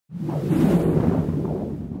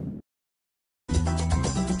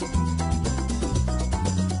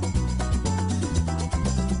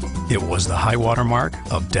It was the high water mark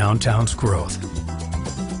of downtown's growth.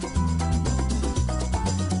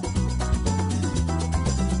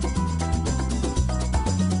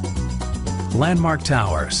 Landmark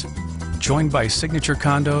towers, joined by signature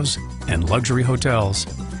condos and luxury hotels,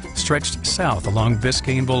 stretched south along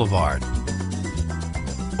Biscayne Boulevard,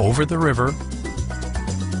 over the river,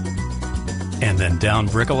 and then down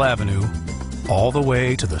Brickell Avenue, all the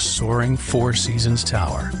way to the soaring Four Seasons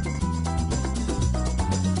Tower.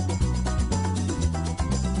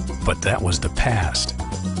 But that was the past.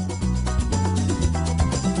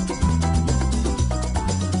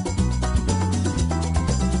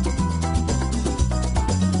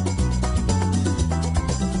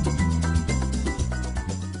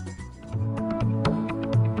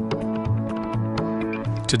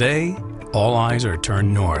 Today, all eyes are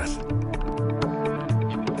turned north.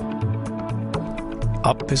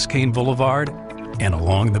 Up Biscayne Boulevard and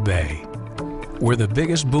along the bay, where the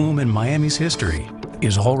biggest boom in Miami's history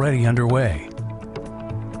is already underway.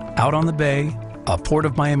 Out on the bay, a Port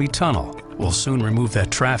of Miami tunnel will soon remove that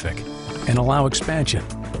traffic and allow expansion,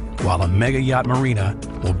 while a mega yacht marina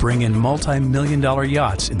will bring in multi-million-dollar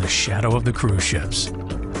yachts in the shadow of the cruise ships.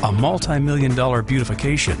 A multi-million-dollar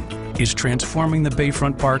beautification is transforming the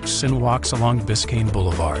bayfront parks and walks along Biscayne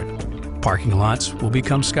Boulevard. Parking lots will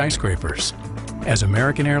become skyscrapers as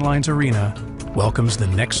American Airlines Arena welcomes the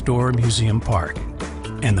next-door museum park.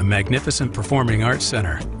 And the magnificent Performing Arts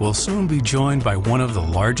Center will soon be joined by one of the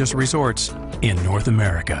largest resorts in North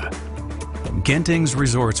America. Genting's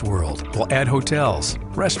Resorts World will add hotels,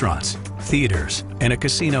 restaurants, theaters, and a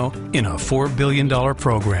casino in a $4 billion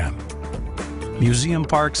program. Museum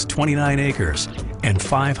Park's 29 acres and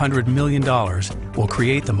 $500 million will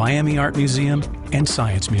create the Miami Art Museum and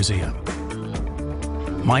Science Museum.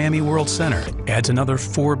 Miami World Center adds another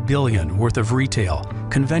 $4 billion worth of retail,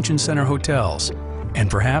 convention center hotels,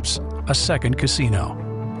 and perhaps a second casino.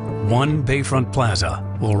 One Bayfront Plaza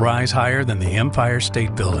will rise higher than the Empire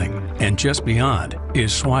State Building, and just beyond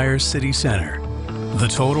is Swires City Center. The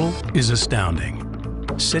total is astounding.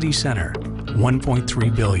 City Center,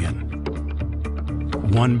 $1.3 billion.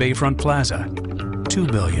 One Bayfront Plaza,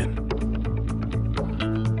 $2 billion.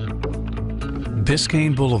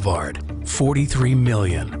 Biscayne Boulevard, $43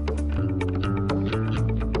 million.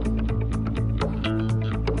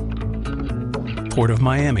 Port of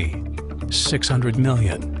Miami, $600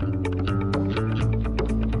 million.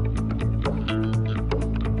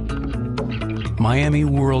 Miami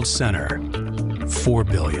World Center, $4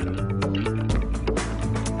 billion.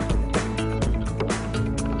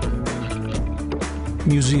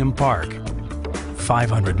 Museum Park,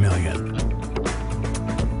 $500 million.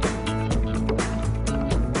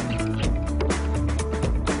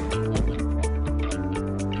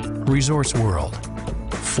 Resorts World,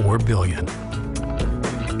 $4 billion.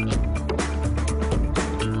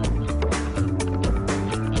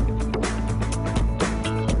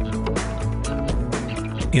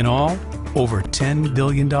 In all, over $10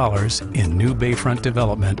 billion in new bayfront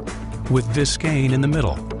development, with Biscayne in the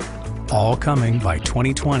middle, all coming by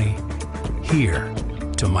 2020 here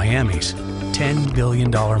to Miami's $10 billion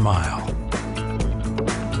mile.